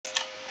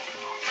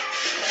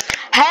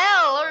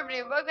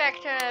welcome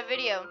back to another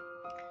video.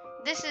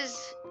 This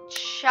is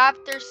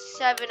chapter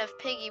 7 of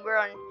Piggy. We're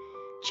on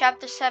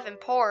chapter 7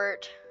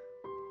 port.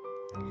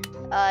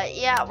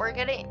 Yeah,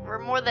 we're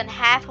more than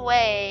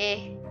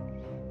halfway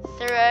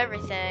through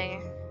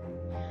everything.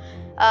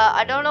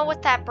 I don't know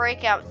what that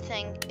breakout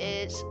thing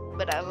is,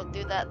 but I will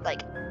do that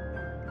like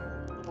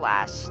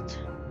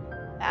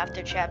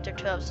after chapter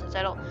 12 since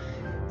I don't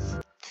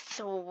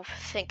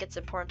think it's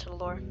important to the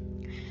lore.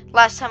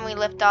 Last time we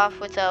left off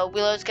with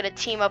Willow's gonna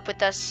team up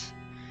with us.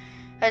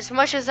 As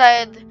much as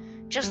I'd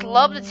just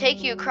love to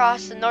take you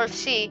across the North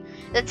Sea,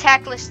 the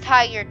tactless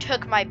tiger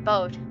took my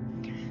boat.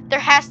 There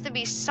has to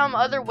be some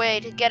other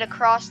way to get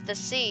across the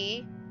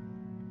sea.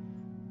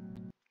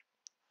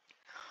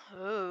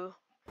 Ooh.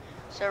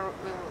 So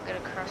we will get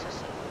across the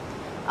sea.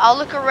 I'll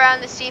look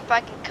around to see if I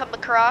can come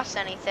across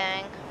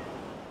anything.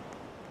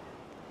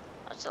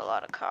 That's a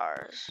lot of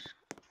cars.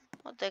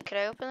 What the? Can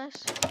I open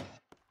this?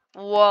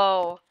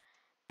 Whoa.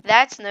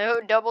 That's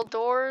new. Double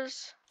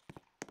doors.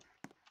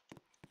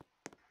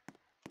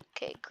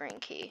 Okay, green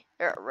key.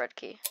 Or red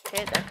key.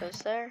 Okay, that goes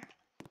there.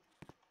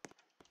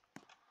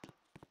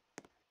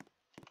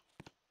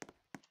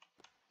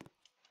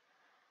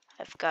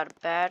 I've got a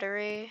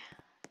battery.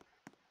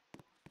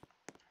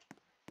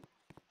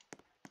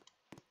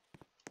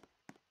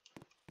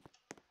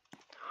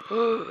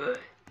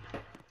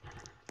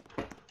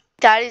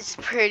 That is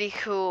pretty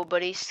cool,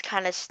 but he's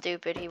kind of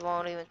stupid. He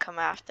won't even come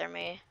after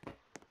me.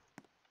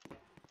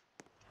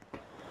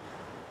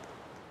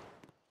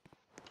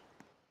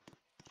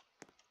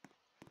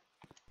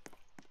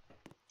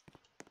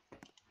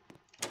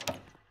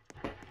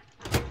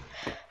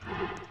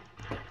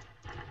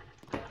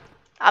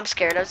 I'm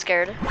scared.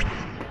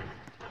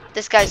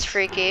 This guy's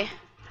freaky.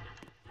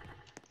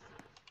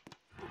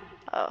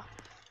 Oh.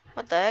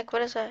 What the heck?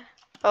 What is that?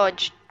 Oh, I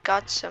just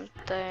got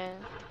something.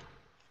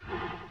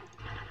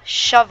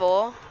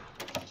 Shovel.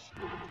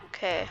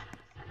 Okay.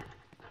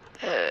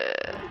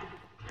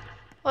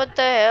 What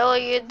the hell are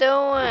you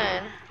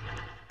doing?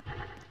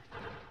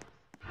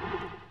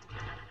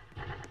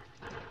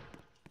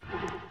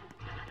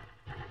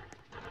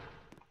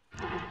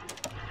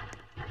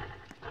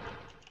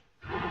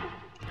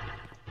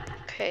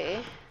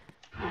 Okay.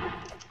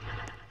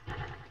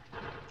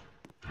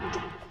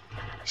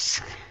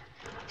 It's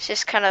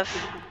just kind of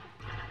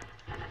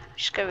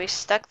just gonna be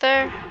stuck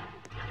there.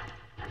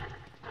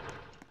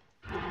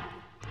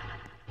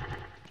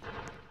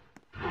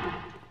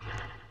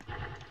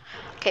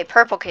 Okay,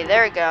 purple key,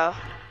 there we go.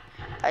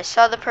 I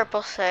saw the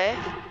purple safe.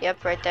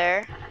 Yep, right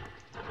there.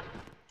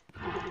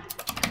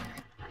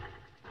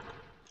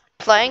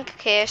 Plank,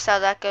 okay, I saw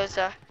that goes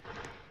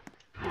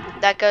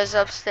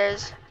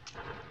upstairs.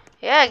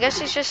 Yeah, I guess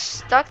he's just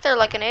stuck there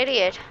like an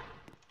idiot.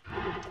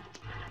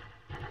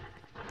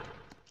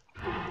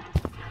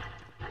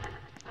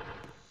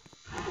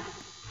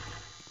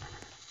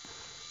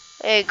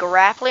 A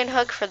grappling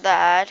hook for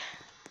that.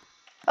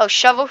 Oh,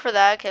 shovel for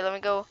that. Okay, let me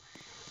go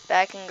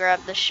back and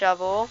grab the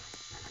shovel.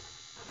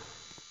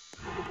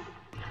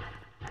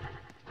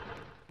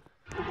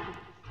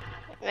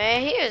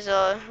 Man, he is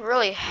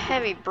really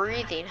heavy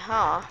breathing,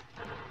 huh?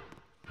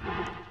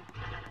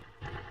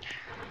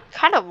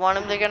 Kind of want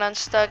him to get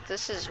unstuck.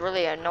 This is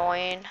really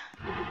annoying.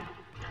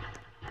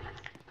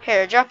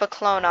 Here, drop a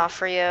clone off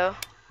for you.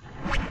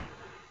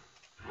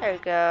 There we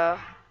go.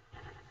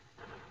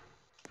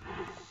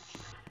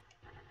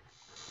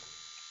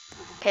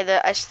 Okay,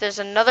 there's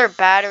another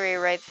battery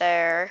right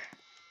there.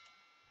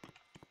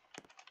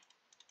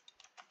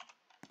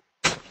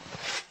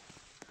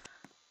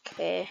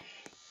 Okay.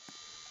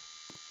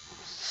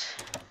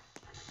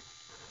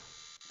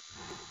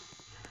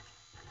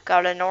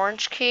 Got an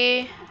orange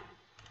key.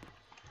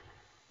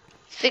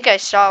 I think I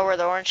saw where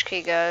the orange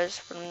key goes,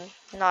 but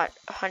I'm not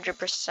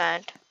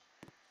 100%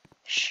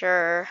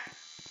 sure.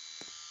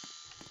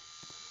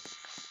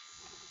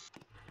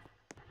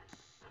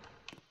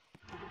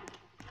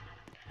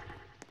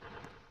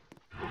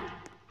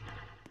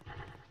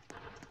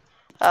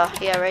 Oh,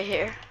 yeah, right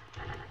here.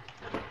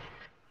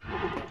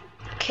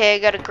 Okay, I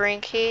got a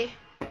green key.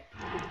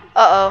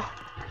 Uh-oh.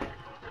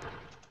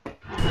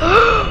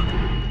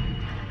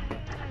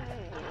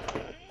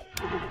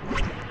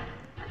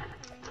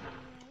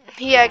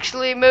 He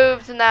actually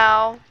moved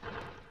now.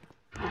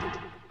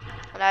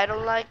 And I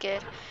don't like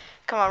it.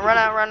 Come on, run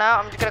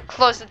out. I'm just gonna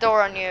close the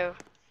door on you.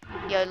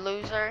 You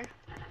loser.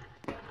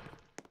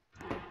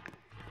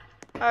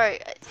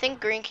 Alright, I think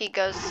green key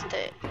goes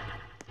to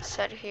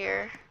set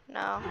here.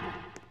 No.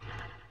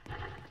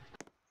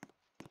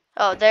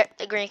 Oh, there,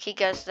 the green key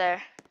goes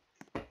there.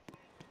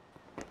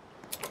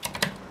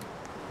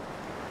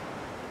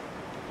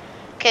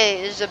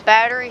 Okay, there's a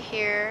battery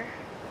here.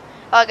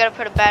 Oh, I gotta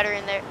put a battery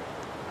in there.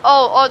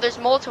 Oh, there's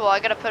multiple. I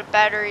gotta put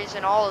batteries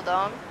in all of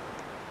them.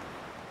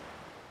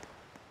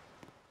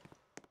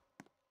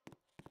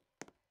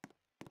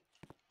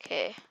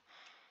 Okay,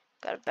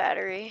 got a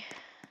battery.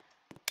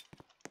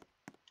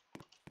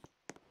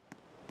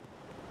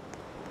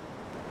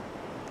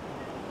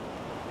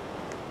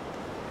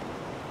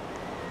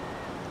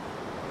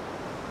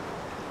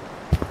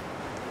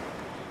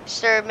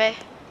 Disturb me.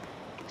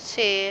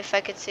 See if I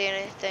can see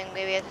anything.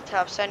 Maybe at the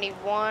top. So I need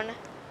 1,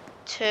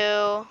 2.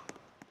 There's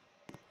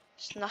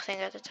nothing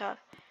at the top.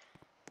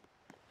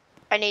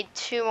 I need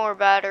 2 more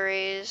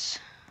batteries.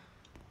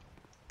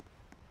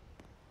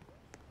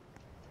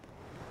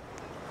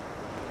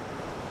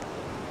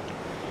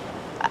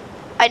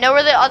 I know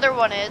where the other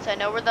one is. I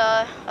know where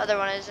the other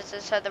one is. It's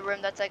inside the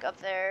room that's like up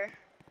there.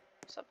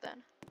 Something.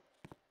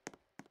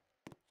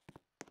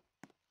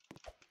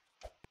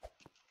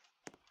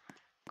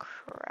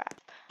 Crap.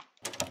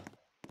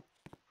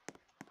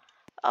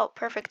 Oh,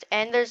 perfect.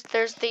 And there's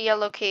the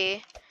yellow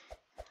key.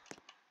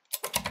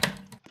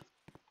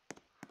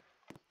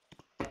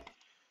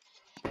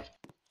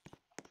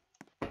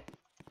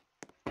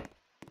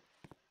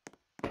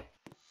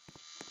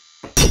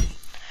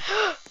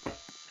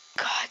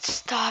 God,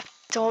 stop.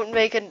 Don't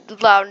make a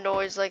loud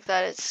noise like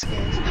that. It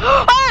scares me.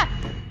 Ah!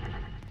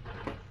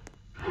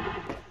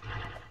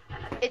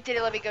 It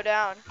didn't let me go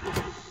down.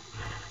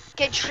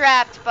 Get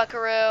trapped,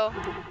 buckaroo.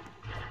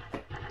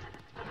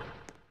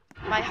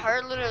 My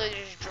heart literally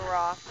just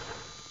dropped.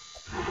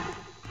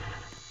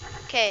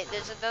 Okay,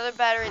 there's another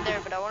battery there,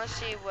 but I want to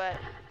see what...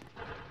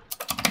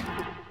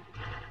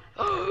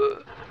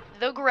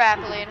 The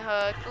grappling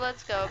hook.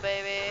 Let's go,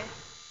 baby.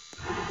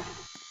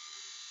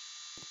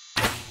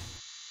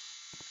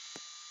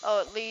 Oh,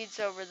 it leads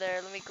over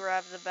there. Let me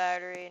grab the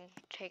battery and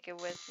take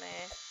it with me.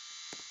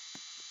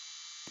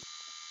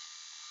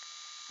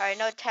 Alright,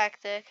 no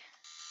tactic.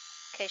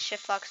 Okay,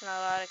 shift lock's not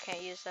allowed. I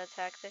can't use that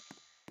tactic.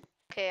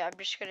 Okay, I'm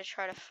just gonna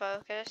try to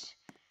focus.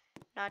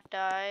 Not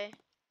die.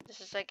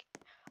 This is like...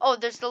 Oh,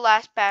 there's the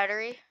last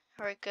battery.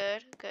 Alright,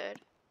 good, good.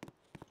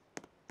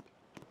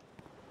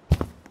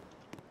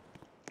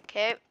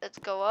 Okay, let's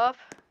go up.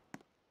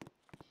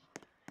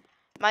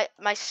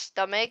 My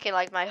stomach and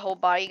like my whole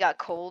body got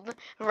cold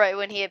right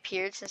when he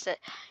appeared,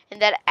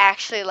 and that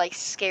actually like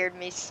scared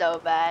me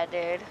so bad,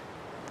 dude.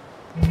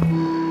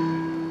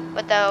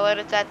 What the hell? What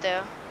did that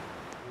do?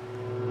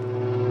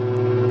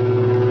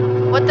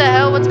 What the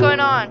hell? What's going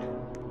on?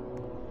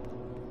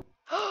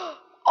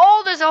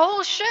 Oh, there's a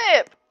whole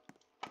ship.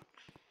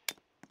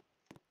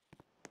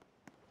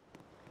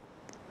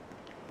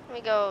 Let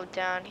me go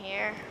down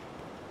here.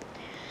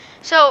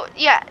 So,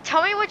 yeah,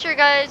 tell me what your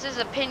guys'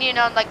 opinion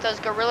on like those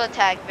gorilla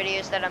tag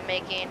videos that I'm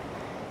making.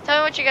 Tell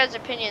me what your guys'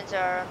 opinions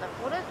are on them.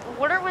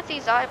 What are with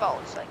these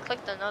eyeballs? I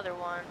clicked another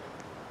one.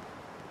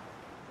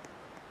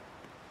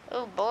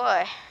 Oh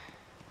boy.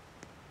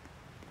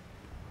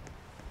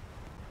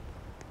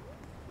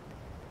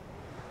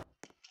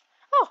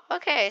 Oh,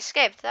 okay,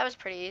 escaped. That was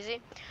pretty easy.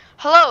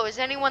 Hello, is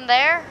anyone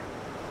there?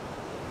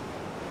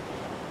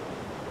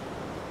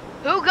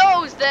 Who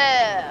goes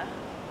there?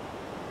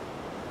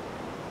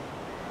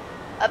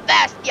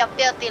 Avast, you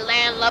filthy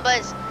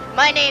landlubbers!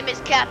 My name is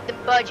Captain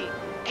Budgie,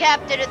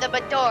 captain of the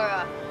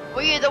Medora.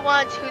 Were you the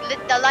ones who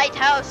lit the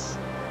lighthouse?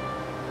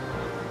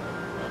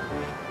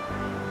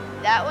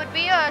 That would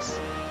be us.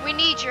 We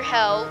need your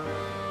help.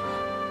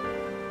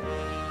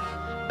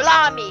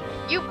 Blimey,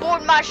 you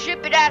board my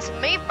ship and ask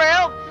me for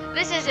help?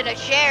 This isn't a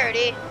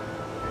charity.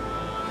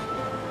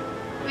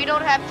 We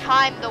don't have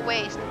time to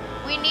waste.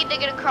 We need to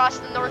get across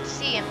the North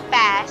Sea and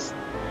fast.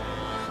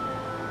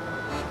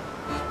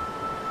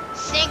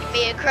 Sink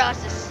me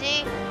across the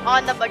sea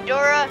on the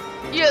Medora?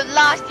 You've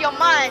lost your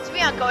minds. We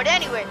aren't going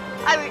anywhere.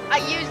 I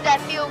used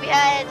that fuel we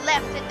had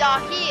left to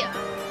dock here.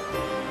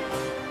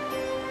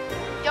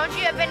 Don't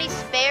you have any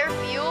spare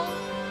fuel?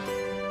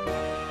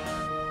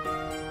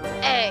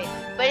 Hey,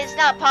 but it's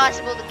not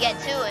possible to get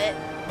to it.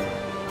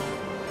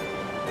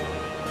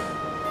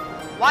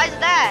 Why's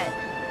that?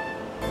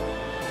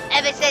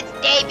 Ever since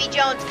Davy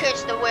Jones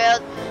cursed the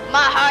world,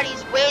 my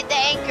hearties weighed the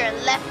anchor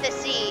and left the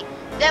sea.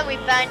 Then we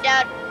found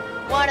out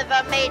one of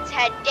our mates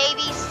had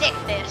Davy's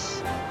sickness.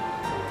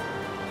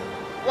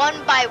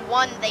 One by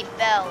one they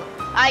fell.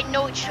 I had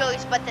no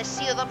choice but to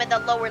seal them in the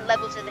lower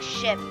levels of the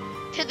ship.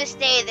 To this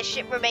day, the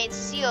ship remains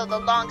sealed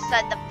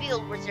alongside the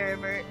fuel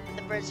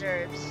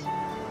reserves.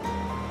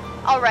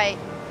 Alright,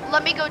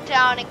 let me go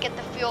down and get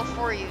the fuel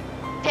for you.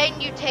 Then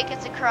you take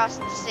us across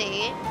the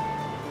sea.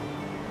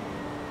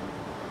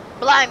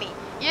 Blimey,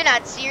 you're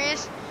not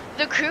serious?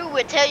 The crew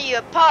would tear you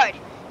apart.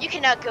 You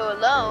cannot go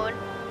alone.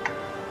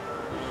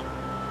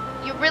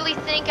 You really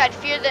think I'd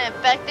fear the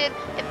infected?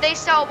 If they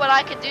saw what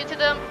I could do to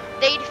them,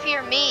 they'd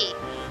fear me.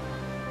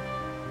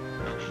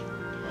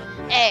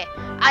 Hey,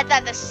 I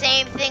thought the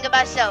same thing of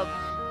myself.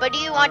 But do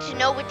you want to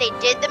know what they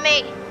did to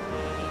me?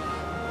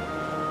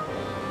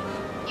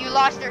 You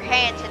lost your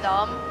hand to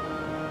them.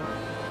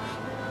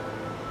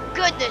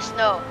 Goodness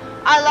no,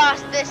 I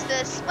lost this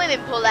to a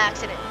swimming pool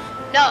accident.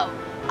 No,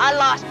 I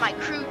lost my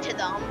crew to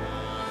them.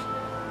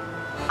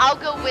 I'll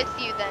go with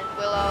you then,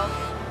 Willow.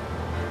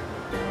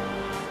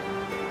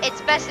 It's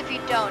best if you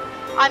don't.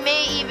 I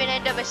may even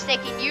end up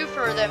mistaking you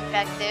for the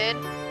infected.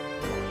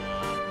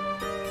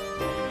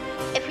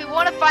 If we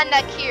want to find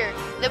that cure,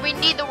 then we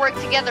need to work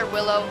together,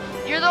 Willow.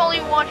 You're the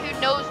only one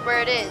who knows where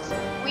it is.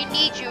 We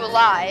need you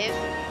alive.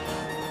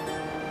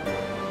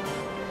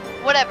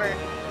 Whatever.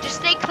 Just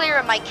stay clear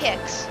of my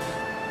kicks.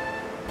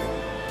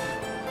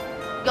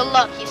 Good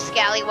luck, you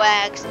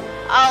scallywags.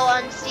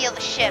 I'll unseal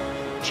the ship.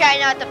 Try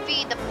not to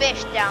feed the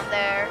fish down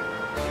there.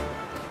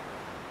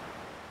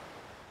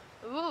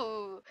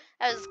 Ooh,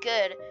 that was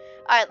good.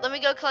 Alright, let me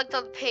go collect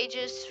all the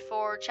pages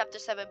for Chapter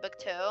 7, Book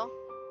 2.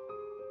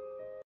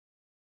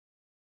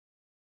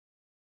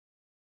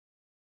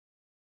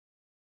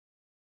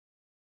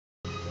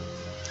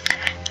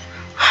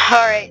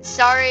 Alright,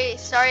 sorry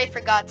I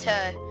forgot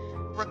to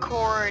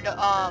record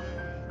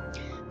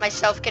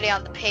myself getting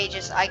on the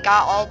pages. I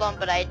got all of them,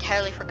 but I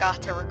entirely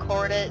forgot to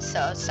record it,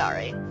 so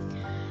sorry.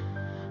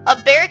 A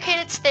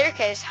barricaded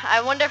staircase.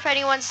 I wonder if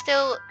anyone's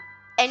still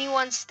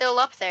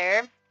up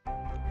there.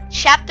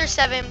 Chapter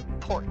 7,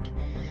 Port.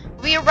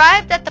 We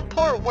arrived at the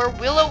port where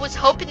Willow was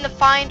hoping to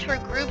find her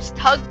group's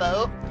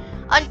tugboat.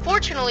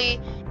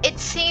 Unfortunately, it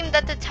seemed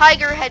that the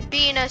tiger had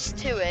beaten us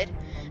to it.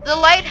 The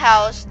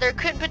lighthouse there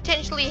could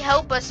potentially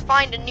help us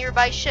find a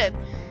nearby ship,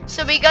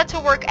 so we got to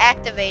work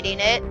activating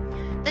it.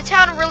 The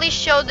town really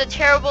showed the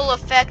terrible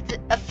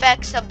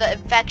effects of the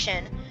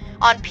infection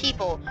on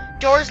people.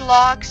 Doors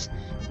locked,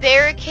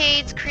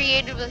 barricades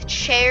created with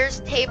chairs,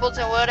 tables,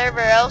 and whatever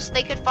else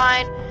they could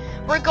find.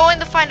 We're going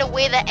to find a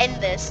way to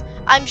end this.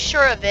 I'm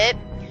sure of it.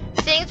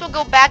 Things will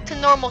go back to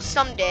normal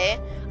someday.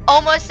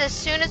 Almost as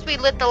soon as we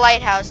lit the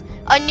lighthouse,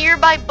 a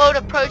nearby boat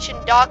approached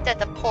and docked at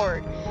the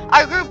port.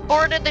 Our group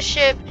boarded the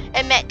ship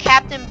and met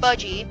Captain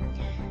Budgie.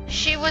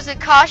 She was a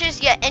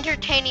cautious yet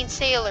entertaining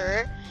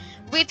sailor.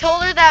 We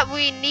told her that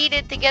we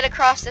needed to get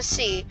across the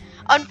sea.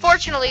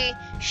 Unfortunately,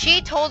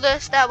 she told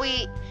us that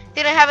we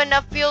didn't have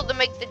enough fuel to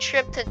make the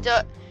trip to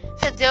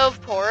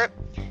Doveport,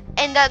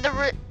 and that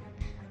the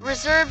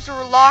reserves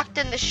were locked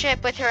in the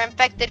ship with her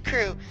infected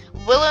crew.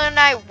 Willow and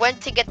I went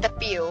to get the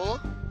fuel.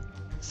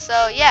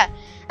 So yeah,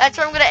 that's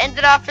where I'm going to end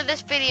it off for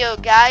this video,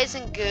 guys,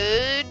 and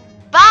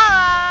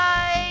goodbye!